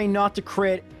Mega Drain not to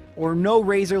crit or no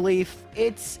Razor Leaf.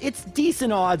 It's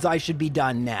decent odds I should be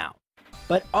done now.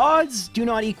 But odds do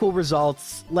not equal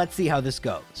results. Let's see how this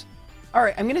goes.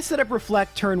 Alright, I'm going to set up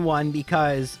Reflect turn 1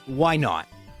 because why not?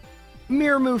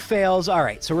 Mirror Move fails.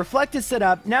 Alright, so Reflect is set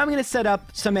up. Now I'm going to set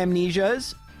up some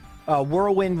Amnesias.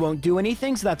 Whirlwind won't do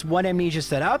anything, so that's one Amnesia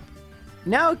set up.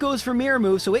 Now it goes for Mirror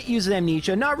Move, so it uses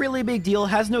Amnesia. Not really a big deal,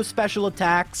 has no special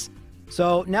attacks.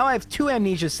 So now I have 2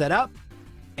 Amnesias set up.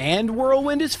 And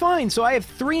Whirlwind is fine, so I have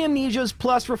 3 Amnesias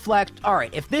plus Reflect.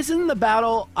 Alright, if this isn't the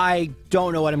battle, I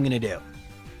don't know what I'm going to do.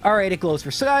 Alright, it goes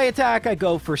for Sky Attack, I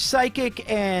go for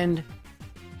Psychic, and...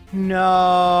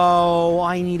 No,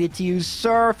 I needed to use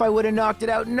Surf, I would have knocked it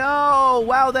out. No!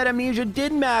 Wow, that Amnesia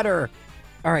did matter!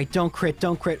 Alright, don't crit,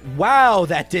 don't crit. Wow,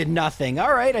 that did nothing.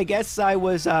 Alright, I guess I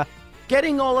was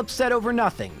getting all upset over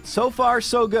nothing. So far,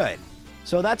 so good.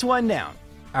 So that's 1 down.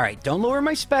 Alright, don't lower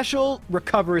my special.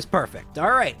 Recover is perfect.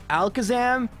 Alright,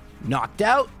 Alakazam, knocked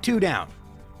out, 2 down.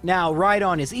 Now, Ride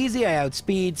On is easy. I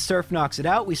outspeed. Surf knocks it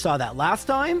out. We saw that last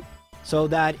time. So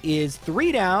that is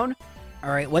 3 down.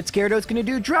 Alright, what's Gyarados going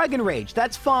to do? Dragon Rage.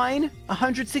 That's fine.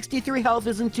 163 health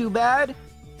isn't too bad.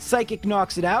 Psychic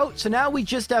knocks it out. So now we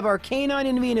just have Arcanine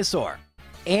and Venusaur.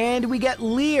 And we get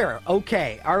Leer.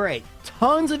 Okay, alright.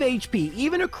 Tons of HP.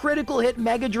 Even a critical hit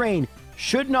Mega Drain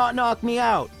should not knock me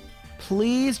out.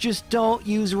 Please just don't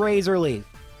use Razor Leaf.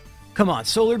 Come on,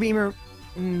 Solar Beamer.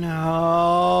 No.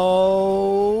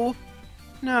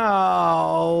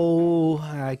 No.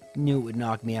 I knew it would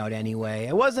knock me out anyway.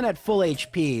 I wasn't at full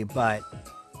HP, but...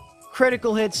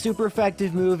 Critical hit, super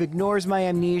effective move, ignores my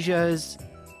Amnesias.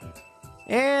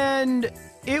 And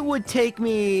it would take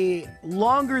me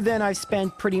longer than I've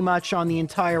spent pretty much on the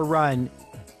entire run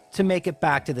to make it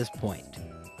back to this point.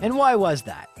 And why was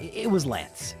that? It was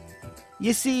Lance.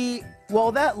 You see,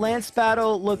 while that Lance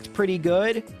battle looked pretty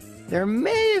good, there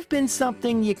may have been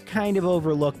something you kind of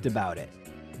overlooked about it.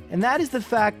 And that is the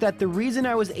fact that the reason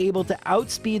I was able to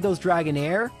outspeed those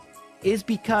Dragonair is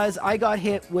because I got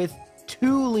hit with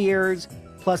 2 Leers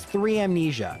plus 3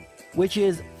 Amnesia, which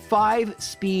is 5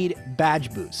 speed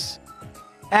badge boosts.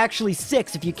 Actually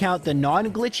 6 if you count the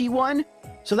non-glitchy one.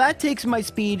 So that takes my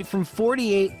speed from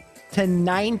 48 to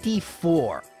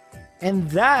 94. And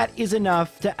that is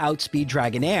enough to outspeed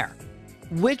Dragonair,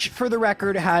 which for the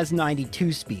record has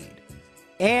 92 speed.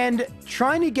 And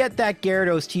trying to get that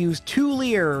Gyarados to use 2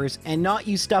 Leers and not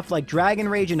use stuff like Dragon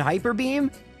Rage and Hyper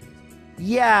Beam,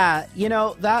 yeah, you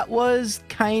know, that was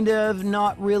kind of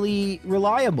not really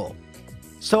reliable.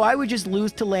 So I would just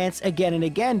lose to Lance again and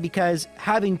again because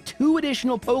having 2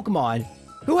 additional Pokemon,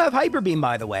 who have Hyper Beam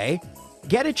by the way,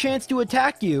 get a chance to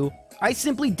attack you, I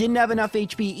simply didn't have enough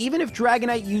HP. Even if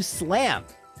Dragonite used Slam,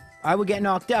 I would get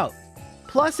knocked out.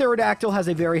 Plus Aerodactyl has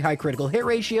a very high critical hit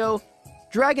ratio,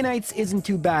 Dragonite's isn't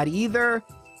too bad either,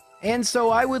 and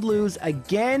so I would lose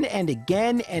again and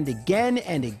again and again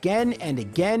and again and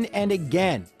again and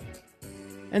again.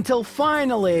 Until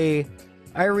finally,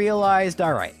 I realized,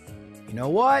 alright, you know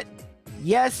what?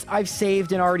 Yes, I've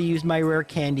saved and already used my rare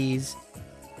candies,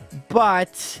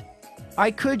 but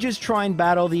I could just try and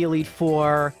battle the Elite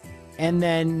Four and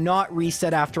then not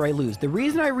reset after I lose. The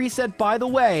reason I reset, by the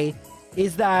way,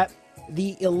 is that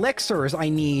the elixirs I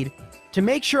need to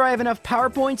make sure I have enough power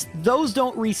points, those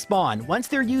don't respawn. Once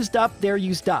they're used up, they're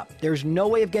used up. There's no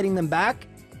way of getting them back,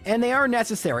 and they are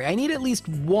necessary. I need at least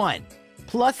 1,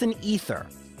 plus an ether.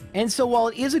 And so while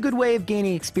it is a good way of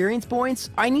gaining experience points,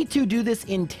 I need to do this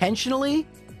intentionally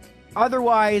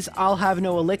Otherwise, I'll have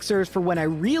no elixirs for when I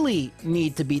really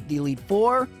need to beat the Elite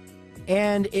Four,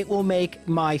 and it will make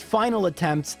my final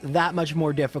attempts that much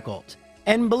more difficult.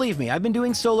 And believe me, I've been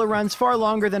doing solo runs far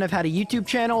longer than I've had a YouTube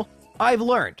channel. I've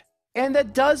learned. And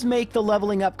that does make the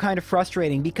leveling up kind of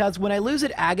frustrating, because when I lose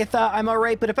at Agatha, I'm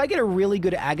alright, but if I get a really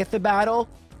good Agatha battle,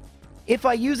 if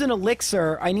I use an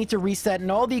elixir, I need to reset and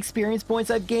all the experience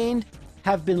points I've gained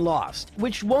have been lost,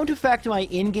 which won't affect my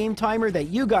in-game timer that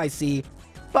you guys see,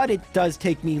 but it does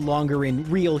take me longer in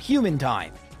real human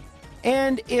time.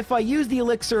 And if I use the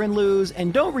elixir and lose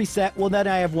and don't reset, well then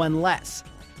I have one less.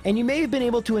 And you may have been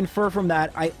able to infer from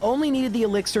that I only needed the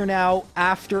elixir now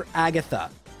after Agatha.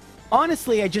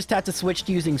 Honestly, I just had to switch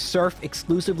to using Surf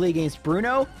exclusively against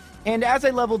Bruno, and as I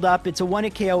leveled up, it's a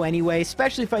 1-hit KO anyway,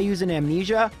 especially if I use an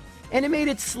Amnesia, and it made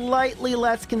it slightly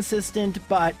less consistent,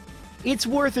 but it's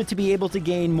worth it to be able to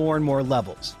gain more and more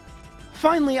levels.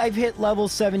 Finally, I've hit level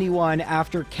 71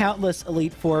 after countless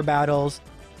Elite Four battles,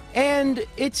 and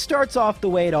it starts off the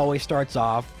way it always starts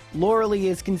off. Loralee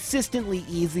is consistently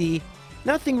easy,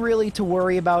 nothing really to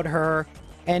worry about her,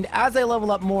 and as I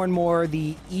level up more and more,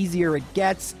 the easier it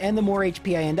gets and the more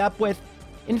HP I end up with.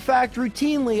 In fact,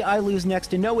 routinely I lose next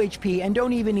to no HP and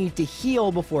don't even need to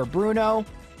heal before Bruno.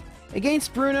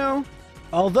 Against Bruno,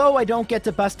 although I don't get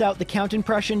to bust out the count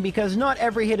impression because not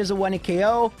every hit is a 1-hit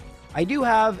KO, I do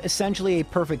have essentially a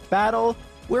perfect battle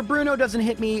where Bruno doesn't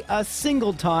hit me a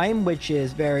single time, which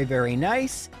is very, very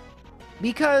nice.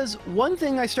 Because one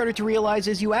thing I started to realize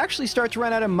is you actually start to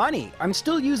run out of money. I'm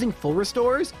still using full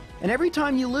restores, and every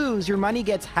time you lose, your money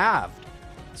gets halved.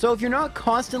 So if you're not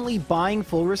constantly buying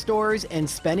full restores and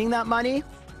spending that money,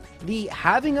 the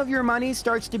halving of your money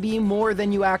starts to be more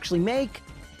than you actually make,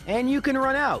 and you can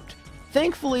run out.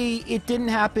 Thankfully, it didn't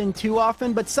happen too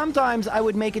often, but sometimes I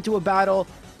would make it to a battle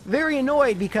very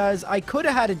annoyed because I could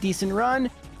have had a decent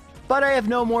run, but I have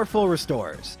no more full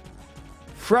restores.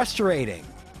 Frustrating.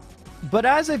 But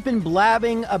as I've been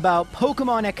blabbing about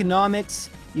Pokemon economics,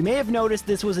 you may have noticed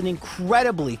this was an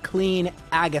incredibly clean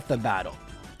Agatha battle.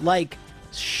 Like,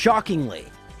 shockingly.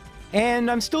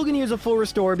 And I'm still going to use a full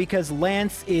restore because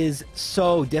Lance is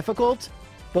so difficult,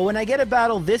 but when I get a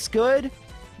battle this good,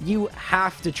 you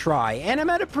have to try, and I'm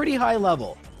at a pretty high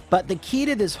level. But the key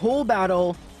to this whole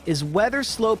battle is whether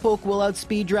Slowpoke will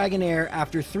outspeed Dragonair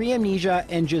after 3 Amnesia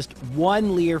and just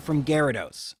 1 Leer from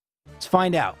Gyarados. Let's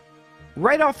find out.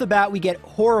 Right off the bat, we get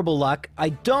horrible luck. I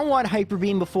don't want Hyper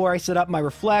Beam before I set up my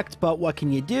Reflect, but what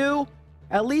can you do?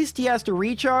 At least he has to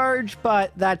recharge,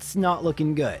 but that's not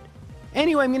looking good.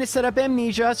 Anyway, I'm going to set up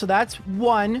Amnesia, so that's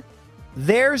 1.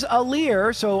 There's a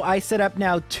Leer, so I set up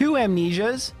now 2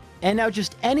 Amnesias, and now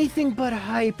just anything but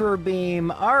Hyper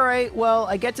Beam. Alright, well,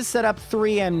 I get to set up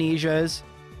 3 Amnesias.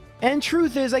 And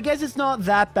truth is, I guess it's not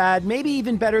that bad, maybe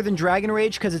even better than Dragon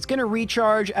Rage, because it's going to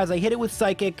recharge as I hit it with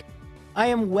Psychic. I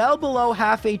am well below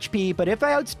half HP, but if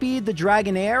I outspeed the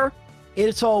Dragonair,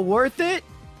 it's all worth it,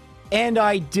 and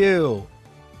I do.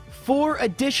 4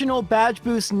 additional badge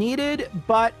boosts needed,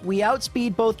 but we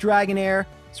outspeed both Dragonair,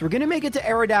 so we're going to make it to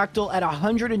Aerodactyl at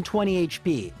 120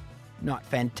 HP. Not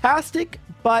fantastic,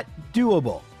 but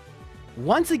doable.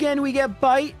 Once again, we get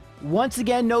Bite. Once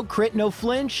again, no crit, no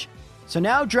flinch. So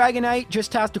now Dragonite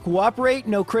just has to cooperate,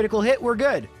 no critical hit, we're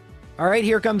good. Alright,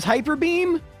 here comes Hyper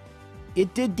Beam.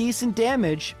 It did decent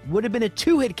damage. Would have been a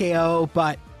 2-hit KO,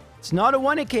 but it's not a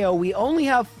 1-hit KO. We only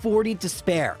have 40 to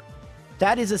spare.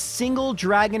 That is a single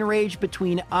Dragon Rage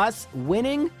between us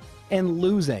winning and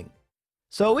losing.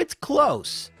 So it's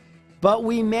close, but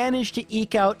we managed to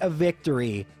eke out a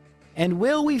victory. And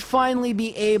will we finally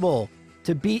be able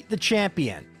to beat the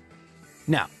champion?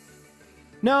 No.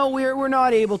 No, we're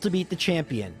not able to beat the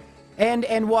champion.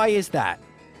 And why is that?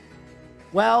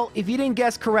 Well, if you didn't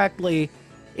guess correctly,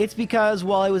 it's because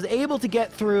while I was able to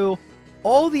get through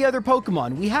all the other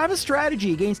Pokemon, we have a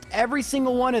strategy against every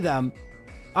single one of them,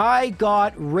 I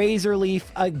got Razor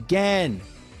Leaf again.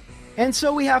 And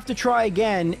so we have to try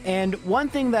again, and one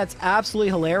thing that's absolutely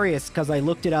hilarious, because I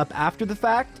looked it up after the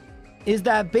fact, is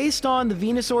that based on the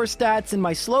Venusaur stats and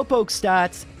my Slowpoke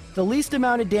stats, the least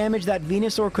amount of damage that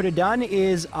Venusaur could have done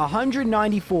is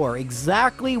 194,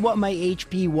 exactly what my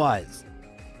HP was.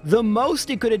 The most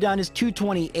it could have done is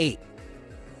 228.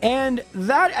 And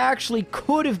that actually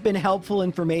could have been helpful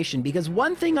information, because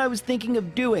one thing I was thinking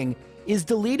of doing is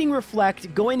deleting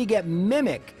Reflect, going to get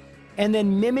Mimic, and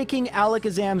then mimicking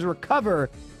Alakazam's Recover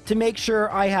to make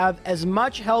sure I have as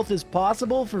much health as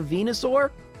possible for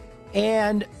Venusaur,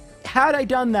 and had I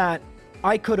done that,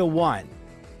 I could have won.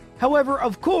 However,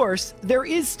 of course, there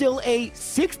is still a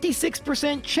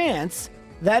 66% chance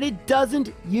that it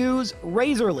doesn't use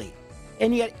Razor Leaf,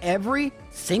 and yet every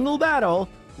single battle,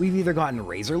 we've either gotten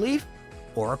Razor Leaf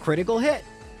or a critical hit.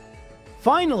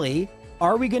 Finally,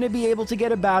 are we going to be able to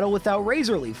get a battle without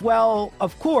Razor Leaf? Well,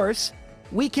 of course,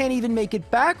 we can't even make it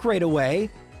back right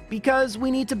away because we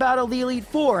need to battle the Elite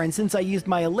Four, and since I used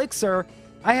my elixir,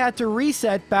 I had to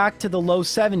reset back to the low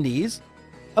 70s.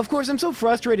 Of course, I'm so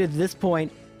frustrated at this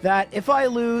point that if I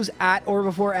lose at or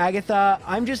before Agatha,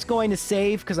 I'm just going to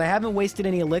save because I haven't wasted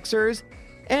any elixirs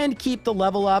and keep the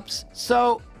level ups.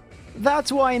 So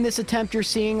that's why in this attempt you're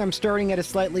seeing I'm starting at a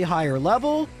slightly higher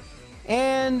level.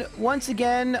 And once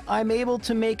again, I'm able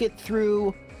to make it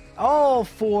through all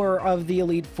 4 of the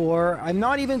Elite Four. I'm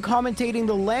not even commentating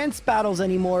the Lance battles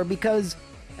anymore because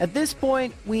at this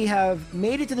point we have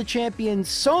made it to the champion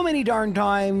so many darn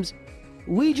times.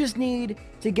 We just need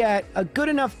to get a good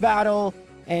enough battle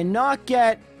and not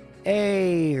get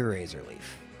a Razor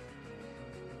Leaf.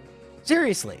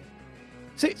 Seriously.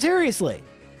 Seriously.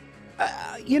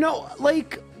 You know,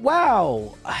 like,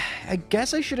 wow. I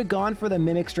guess I should have gone for the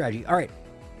Mimic strategy. All right,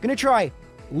 gonna try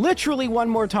literally one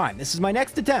more time. This is my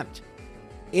next attempt.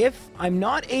 If I'm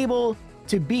not able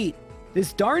to beat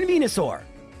this darn Venusaur,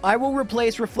 I will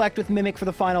replace Reflect with Mimic for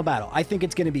the final battle. I think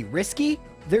it's gonna be risky.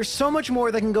 There's so much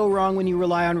more that can go wrong when you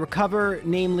rely on Recover,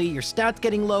 namely your stats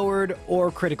getting lowered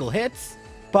or critical hits,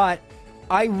 but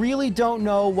I really don't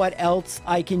know what else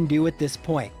I can do at this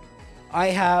point. I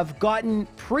have gotten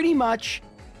pretty much,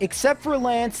 except for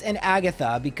Lance and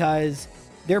Agatha, because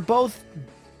they're both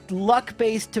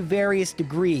luck-based to various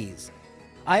degrees.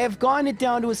 I have gotten it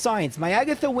down to a science. My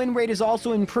Agatha win rate is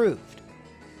also improved.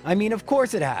 I mean, of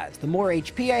course it has. The more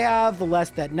HP I have, the less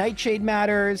that Nightshade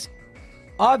matters.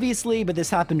 Obviously, but this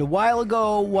happened a while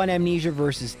ago, 1 Amnesia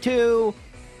versus 2.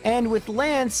 And with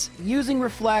Lance, using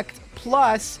Reflect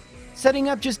plus setting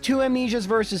up just 2 Amnesias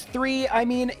versus 3, I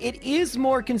mean, it is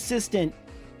more consistent.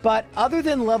 But other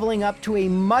than leveling up to a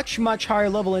much, much higher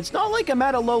level, it's not like I'm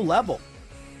at a low level.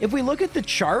 If we look at the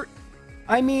chart,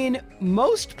 I mean,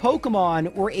 most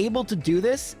Pokemon were able to do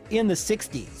this in the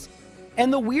 60s.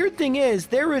 And the weird thing is,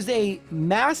 there is a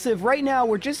massive, right now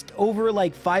we're just over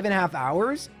like 5.5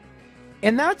 hours.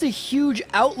 And that's a huge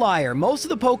outlier. Most of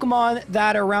the Pokemon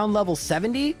that are around level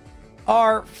 70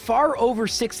 are far over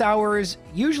 6 hours,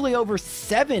 usually over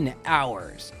 7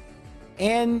 hours.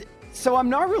 And so I'm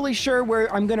not really sure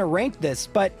where I'm going to rank this,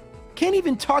 but can't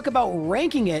even talk about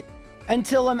ranking it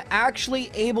until I'm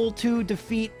actually able to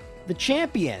defeat the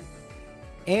champion.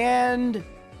 And,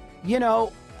 you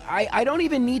know, I don't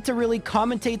even need to really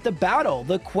commentate the battle.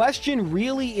 The question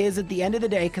really is, at the end of the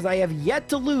day, because I have yet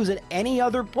to lose at any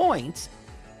other point,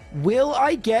 will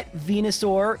I get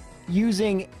Venusaur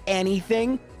using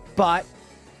anything but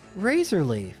Razor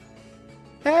Leaf?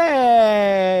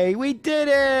 Hey, we did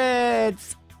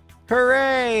it!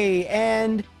 Hooray!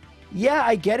 And yeah,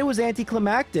 I get it was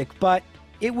anticlimactic, but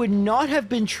it would not have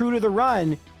been true to the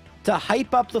run to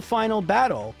hype up the final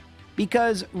battle,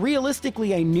 because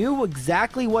realistically I knew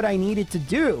exactly what I needed to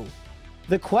do.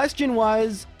 The question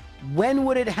was, when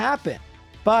would it happen?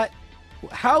 But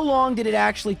how long did it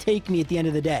actually take me at the end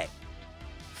of the day?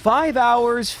 5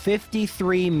 hours,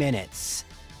 53 minutes.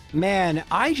 Man,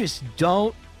 I just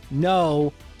don't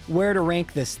know where to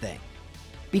rank this thing.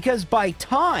 Because by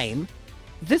time,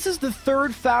 this is the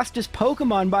 3rd fastest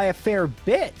Pokemon by a fair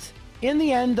bit. In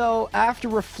the end, though, after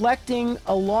reflecting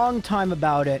a long time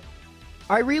about it,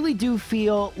 I really do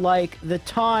feel like the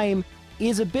time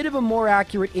is a bit of a more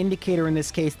accurate indicator in this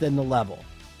case than the level.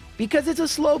 Because it's a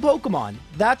slow Pokemon.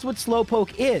 That's what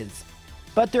Slowpoke is.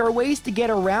 But there are ways to get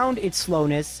around its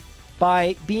slowness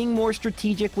by being more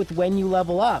strategic with when you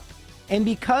level up. And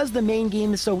because the main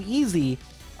game is so easy,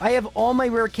 I have all my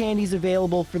rare candies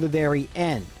available for the very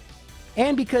end.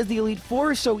 And because the Elite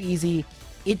Four is so easy,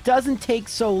 it doesn't take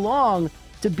so long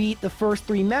to beat the first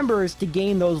 3 members to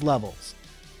gain those levels.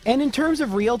 And in terms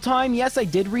of real time, yes, I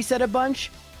did reset a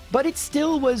bunch, but it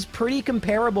still was pretty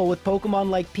comparable with Pokemon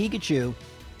like Pikachu.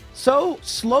 So,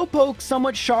 Slowpoke,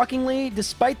 somewhat shockingly,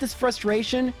 despite this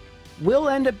frustration, will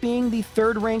end up being the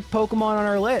 3rd ranked Pokemon on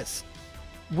our list.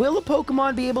 Will a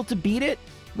Pokemon be able to beat it?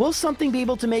 Will something be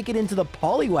able to make it into the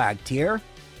Poliwag tier?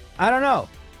 I don't know.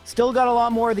 Still got a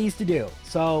lot more of these to do.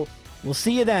 So, we'll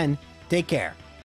see you then. Take care.